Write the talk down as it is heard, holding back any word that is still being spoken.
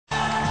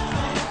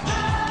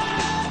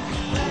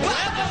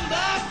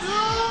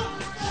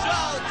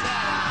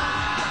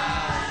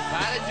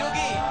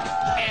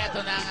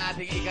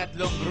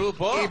ikatlong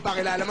grupo.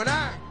 Ipakilala mo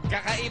na.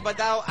 Kakaiba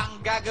daw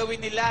ang gagawin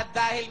nila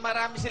dahil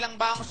marami silang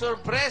bagong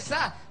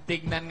sorpresa.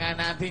 Tignan nga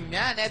natin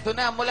yan. Ito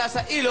na mula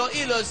sa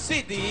Iloilo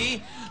City,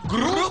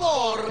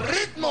 Grupo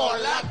Ritmo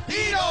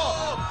Latino.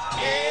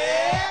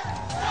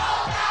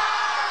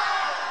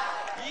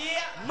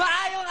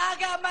 Maayong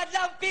aga,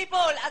 madlang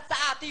people, at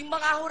sa ating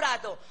mga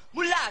hurado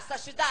mula sa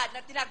syudad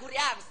na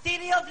tinaguriang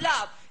City of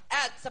Love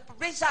at sa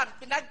probinsyang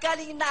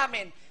pinaggaling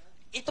namin.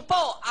 Ito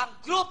po ang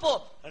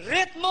Grupo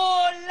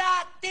Ritmo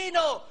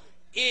Latino.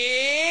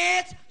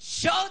 It's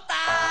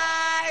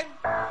showtime!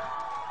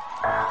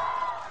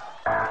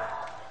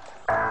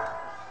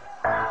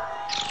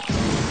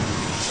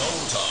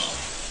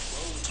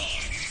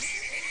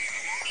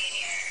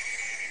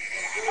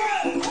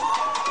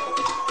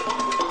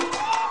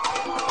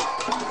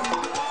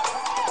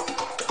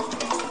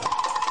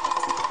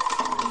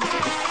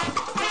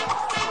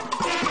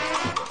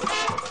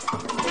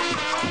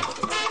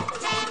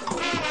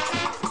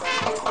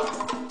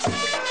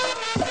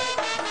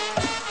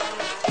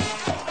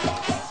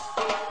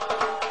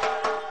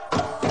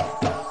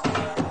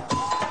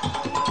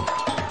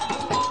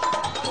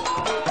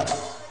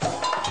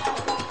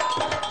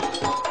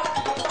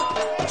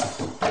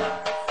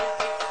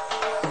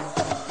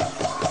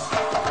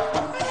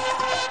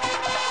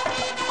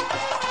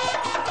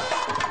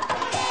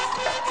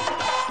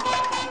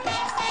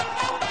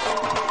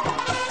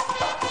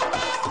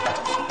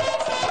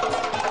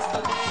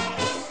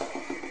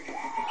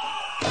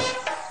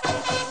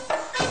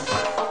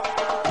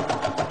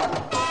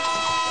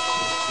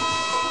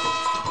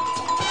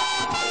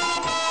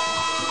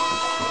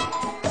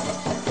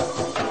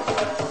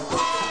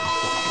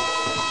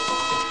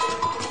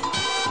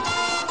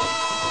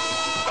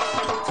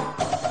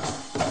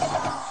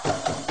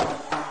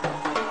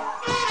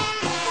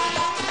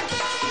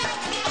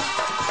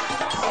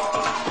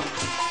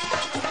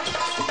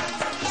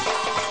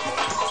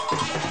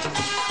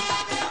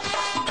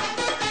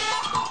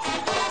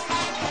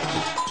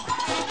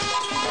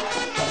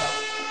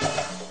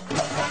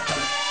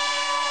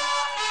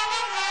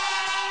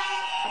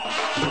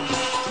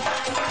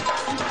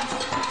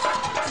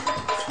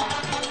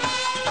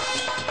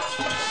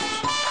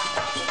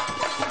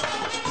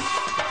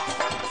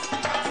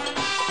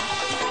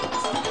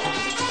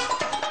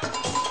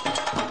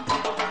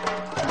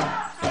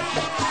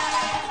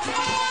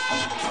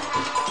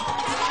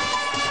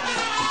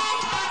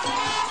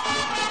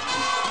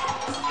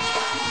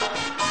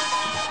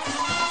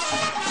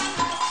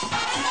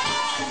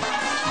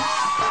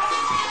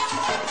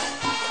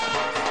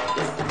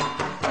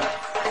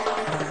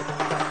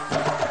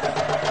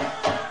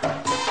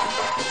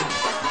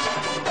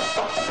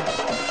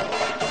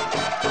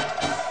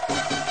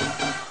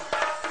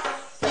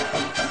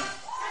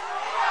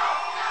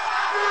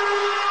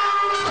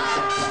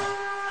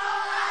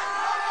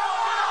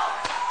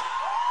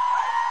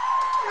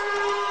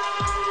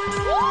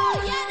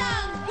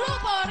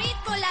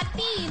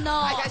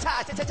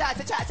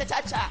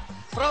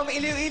 From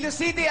Iloilo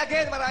City,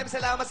 again, maraming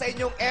salamat sa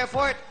inyong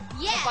effort.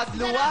 Yes, Sa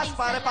pagluwas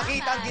para maraming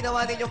pakita ang salamat. ginawa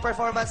ninyong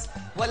performance.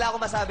 Wala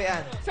akong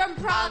masabihan. From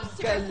props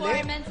to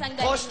performance, ang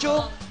galing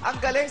Costume, mo. ang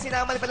galing.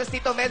 Sinama ni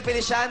Tito Mel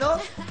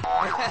Feliciano.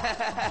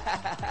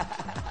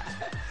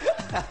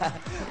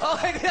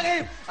 Okay, Kuya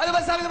Kim. Ano ba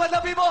sabi naman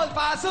ng people?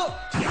 Pasok!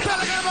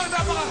 Talaga namang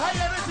napaka-high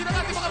energy ng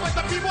ating mga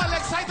Madlang People.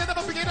 Excited na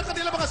magbigay ng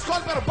kanilang mga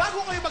score. Pero bago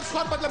kayo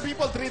mag-score, Madlang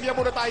People, trivia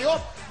muna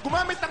tayo.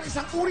 Gumamit ng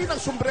isang uri ng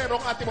sombrero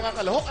ang ating mga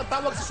kalahok. Ang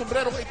tawag sa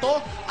sombrerong ito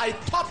ay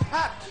top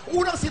hat.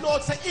 Unang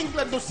sinuot sa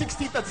England noong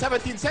 16th at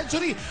 17th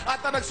century. At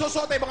ang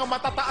nagsusuot ay mga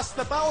matataas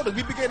na tao,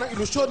 nagbibigay ng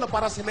ilusyon na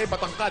para sila'y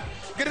matangkad.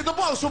 Ganito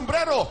po ang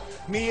sombrero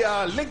ni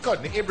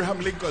Lincoln, ni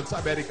Abraham Lincoln sa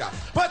Amerika.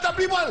 Madlang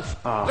People,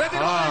 ready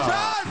na kayo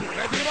dyan?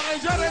 Ready na kayo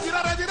dyan?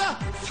 Ready na?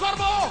 Score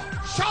mo!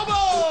 Show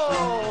mo!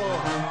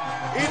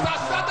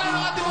 Itaas natin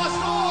ang ating mga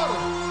score.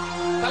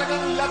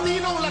 Talagang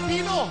Latino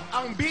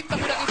ang beat na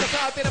pinakita sa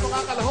atin ng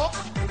mga kalahok.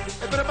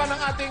 Ito naman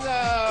ang ating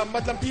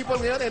Madlang People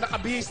ngayon ay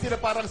nakabihis nila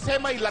parang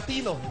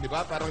semi-Latino. Di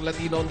ba? Parang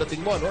Latino ang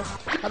dating mo, no?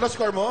 Ano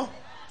score mo?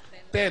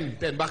 10.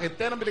 Bakit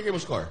 10 ang binigay mo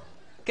score?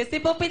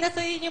 Kasi po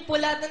pinasuyin niyo po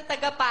lahat ng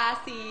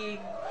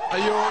taga-Pasig.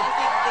 Ayun.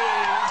 Pasig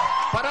Day.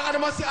 Parang ano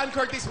man si Ann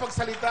Curtis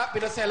magsalita,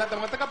 pinaselat ng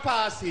mga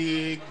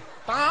taga-Pasig.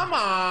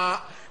 Tama!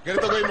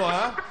 Ganito gawin mo,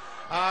 ha?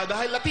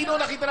 Dahil Latino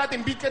nakita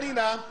natin beat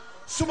kanina,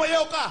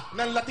 sumayaw ka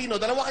ng Latino.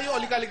 Dalawa kayo,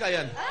 alika-alika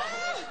yan.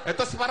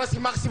 Ito para si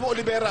Maximo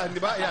Olivera, di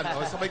ba? Yan,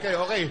 o, sabay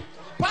kayo. Okay.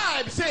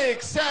 5, 6,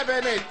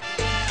 7, 8.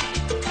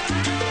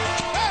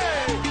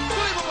 Hey!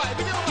 Tuloy mo ba?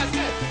 Ibigay mo ba?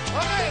 Sige.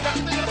 Okay,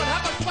 nakita niyo naman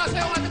habang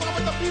sumasayaw ang ating mga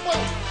Madlang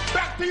People.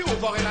 Back to you.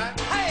 Okay na?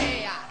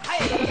 Hey!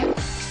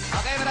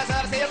 Okay, maraming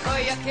salamat sa iyo,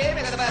 Kuya Kim.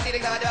 Ito naman ang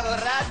tinig naman yung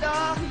Corrado.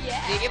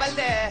 Yes. Vicky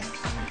Valdez.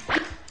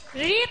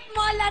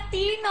 Ritmo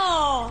Latino.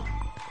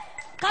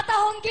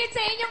 Katahonggit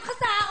sa inyong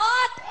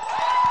kasaot.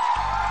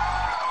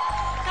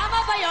 Tama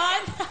ba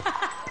yun?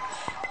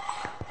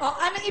 O,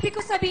 anong ibig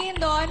ko sabihin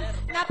doon?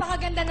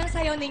 Napakaganda ng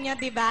sayaw ninyo,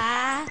 di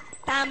ba?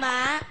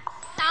 Tama?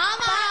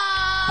 Tama!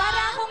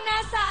 Para akong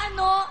nasa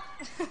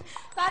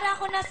Para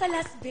ako nasa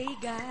Las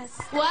Vegas.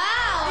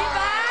 Wow!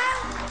 Diba?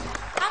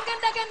 Ang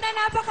ganda-ganda,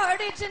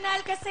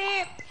 napaka-original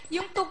kasi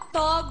yung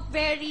tugtog,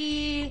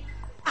 very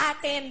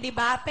atin, di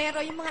ba?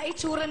 Pero yung mga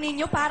itsura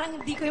ninyo, parang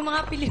hindi ko yung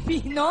mga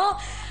Pilipino.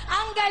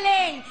 Ang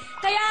galing!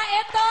 Kaya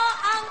ito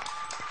ang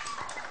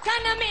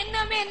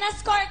kanamin-namin na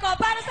score ko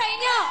para sa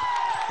inyo!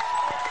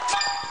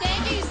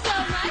 Thank you so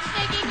much.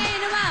 Thank you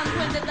ngayon naman.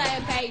 Punta tayo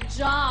kay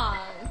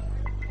John.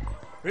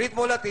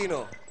 Ritmo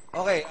Latino.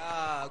 Okay,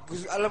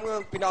 alam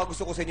mo yung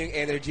pinakagusto ko sa inyo yung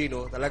energy,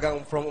 no?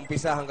 Talagang from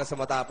umpisa hanggang sa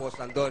matapos,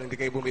 nandun, hindi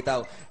kayo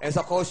bumitaw. And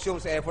sa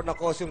costume, sa effort ng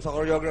costume, sa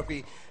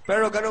choreography.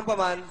 Pero ganun pa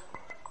man,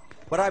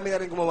 marami na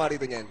rin gumawa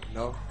rito niyan,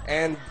 no?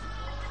 And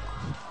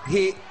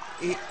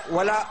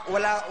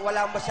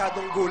wala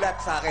masyadong gulat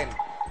sa akin,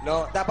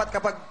 no? Dapat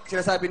kapag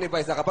sinasabi ni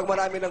Vice na kapag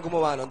marami nang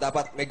gumawa nun,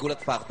 dapat may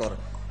gulat factor.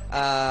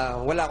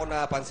 Wala akong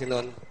napansin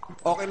nun.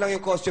 Okay lang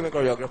yung costume and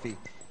choreography.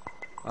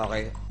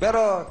 Okay.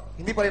 Pero,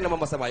 hindi pa rin naman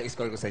masama yung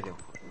score ko sa inyo.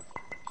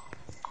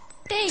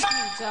 Thank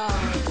you, John.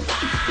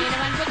 Ngayon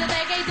naman punta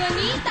tayo kay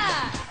Donita.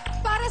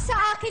 Para sa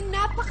akin,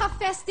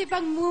 napaka-festive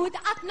ang mood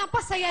at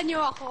napasaya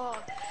niyo ako.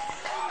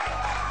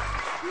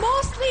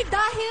 Mostly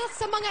dahil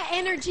sa mga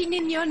energy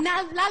ninyo,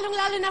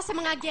 lalong-lalo na sa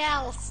mga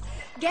gals.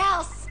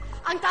 Gals,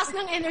 ang taas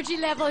ng energy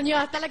level niyo.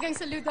 Talagang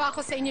saludo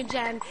ako sa inyo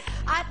dyan.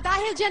 At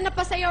dahil dyan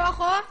napasayaw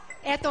ako,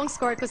 eto ang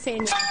score ko sa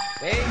inyo.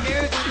 Thank you,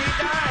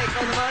 Donita.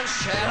 Ikaw naman,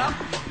 shut up.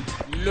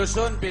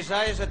 Luzon,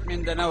 Visayas at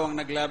Mindanao ang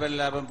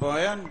naglaban-laban po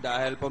ngayon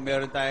dahil po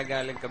meron tayo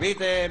galing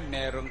Cavite,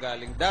 meron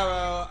galing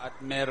Davao, at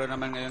meron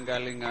naman ngayon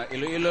galing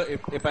Iloilo,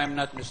 if I'm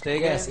not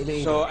mistaken. Yes,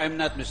 Iloilo. So, I'm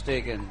not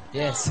mistaken.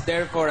 Yes.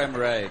 Therefore, I'm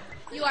right.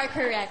 You are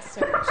correct,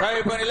 sir.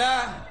 Sabi po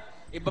nila,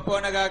 iba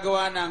po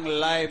nagagawa ng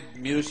live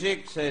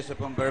music sa isa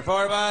pong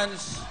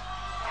performance.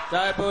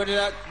 Sabi po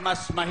nila,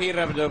 mas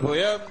mahirap daw po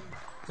yun.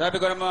 Sabi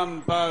ko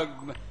naman, pag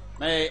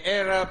may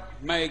erap,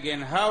 may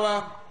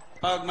ginhawa.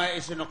 Pag may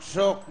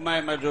isinuksok,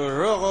 may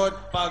madurukot.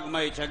 Pag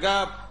may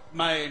tiyaga,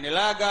 may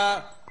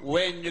nilaga.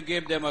 When you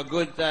give them a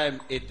good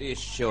time, it is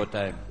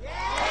showtime.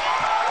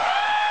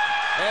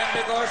 And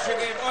because you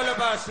gave all of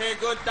us a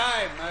good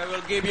time, I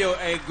will give you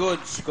a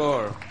good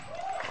score.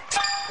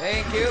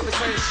 Thank you,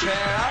 Mr.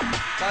 Sheriff.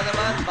 Ikaw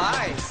naman,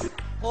 Vice.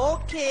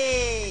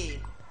 Okay.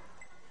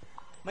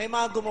 May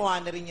mga gumawa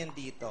na rin yan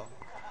dito.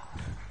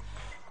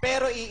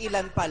 Pero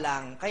iilan pa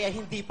lang, kaya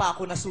hindi pa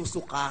ako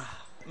nasusuka.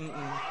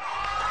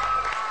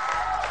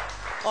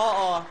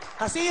 Oo.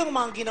 Kasi yung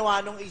mga ginawa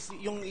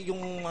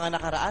yung mga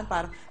nakaraan,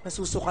 parang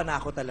nasusuka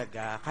na ako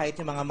talaga. Kahit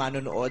yung mga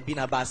manonood,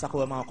 binabasa ko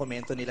ang mga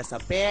komento nila sa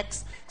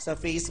PEX, sa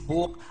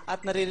Facebook,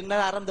 at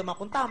nararamdaman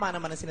kung tama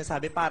naman ang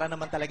sinasabi para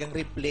naman talagang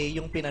replay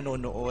yung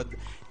pinanonood.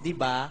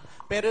 Diba?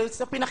 Pero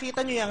sa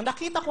pinakita nyo yan,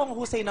 nakita ko ang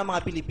husay ng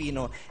mga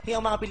Pilipino.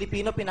 Yung mga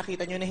Pilipino,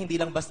 pinakita nyo na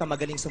hindi lang basta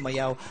magaling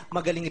sumayaw,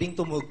 magaling ring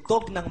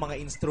tumugtog ng mga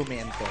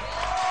instrumento.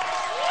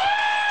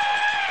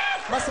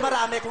 Mas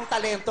marami kong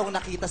talentong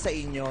nakita sa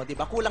inyo, 'di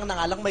ba? Kulang na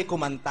nga lang may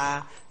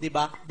kumanta, 'di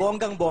ba?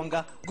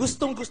 Bonggang-bongga.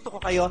 Gustong-gusto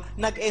ko kayo,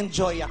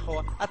 nag-enjoy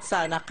ako at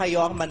sana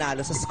kayo ang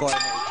manalo sa score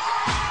na ito.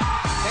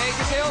 Thank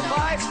you sa iyo,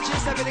 Vice.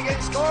 Cheers sa binigay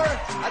yung score.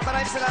 At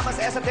maraming salamat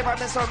sa SM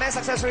Department Store, Men's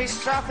Accessories,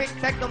 Traffic,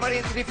 Techno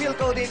Marine, Refill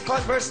Coding,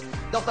 Converse,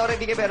 Dr.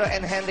 Eddie Guevero,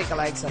 and Henry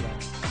Calaig Salon.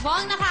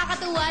 Bong,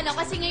 nakakatuwa, no?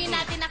 Kasi ngayon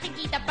natin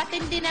nakikita,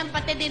 patindi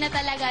na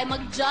talaga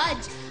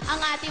mag-judge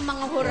ang ating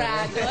mga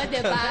hurado,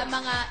 di ba?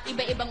 Mga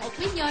iba-ibang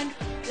opinion.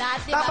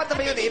 Lahat, di ba? Dapat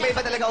naman yun,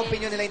 iba-iba talaga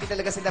opinion nila, hindi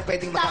talaga sila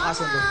pwedeng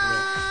magkakasundo.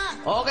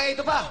 Okay,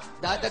 ito pa.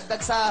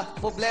 Dadagdag sa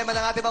problema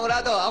ng ating mga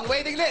hurado. Ang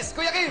waiting list.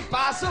 Kuya Kim,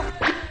 pasok!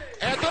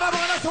 Eto na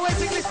mga nasa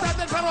waiting list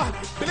natin, pero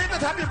belated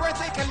happy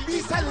birthday kay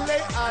Lisa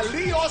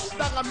Leos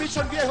ng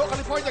Mission Viejo,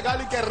 California,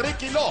 galing kay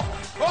Ricky Lo.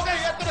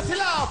 Okay, eto na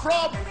sila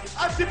from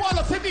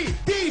Antipolo City,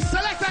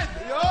 D-Selected.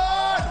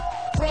 Yun!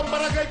 From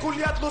Barangay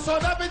Culiat,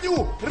 Luzon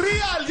Avenue,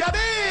 Real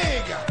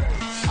Yanig.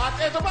 At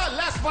eto pa,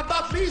 last but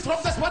not least, from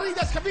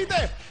Dasmariñas,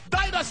 Cavite,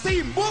 Dynasty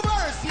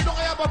Movers. Sino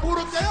kaya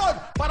maburot ngayon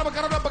para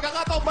magkaroon ng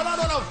pagkakataong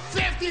manalo ng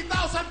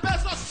 50,000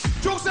 pesos?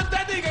 Joseph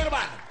Denny, kayo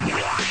naman.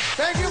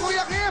 Thank you,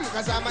 Kuya Kim.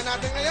 Kasama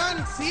natin ngayon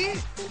si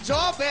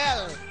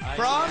Jobel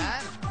from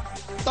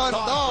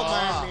Tondo,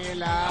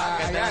 Manila.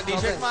 Ganda ng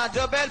t-shirt mo.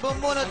 Jobel,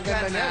 bumunod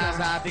ka na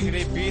sa ating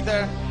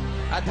repeater.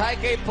 At hi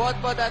kay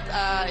Potpot at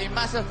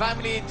Imasa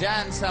family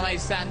dyan sa may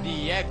San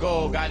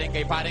Diego. Galing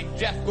kay paring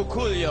Jeff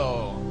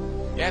Cuculio.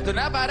 Eto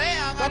na, pare,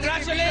 ang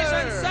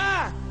Congratulations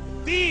sa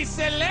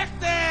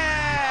D-Selected!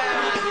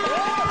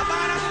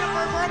 Abangan natin ang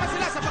performance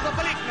nila sa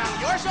pagbabalik ng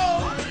Your Show!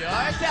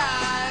 Your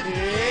time!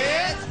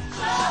 It's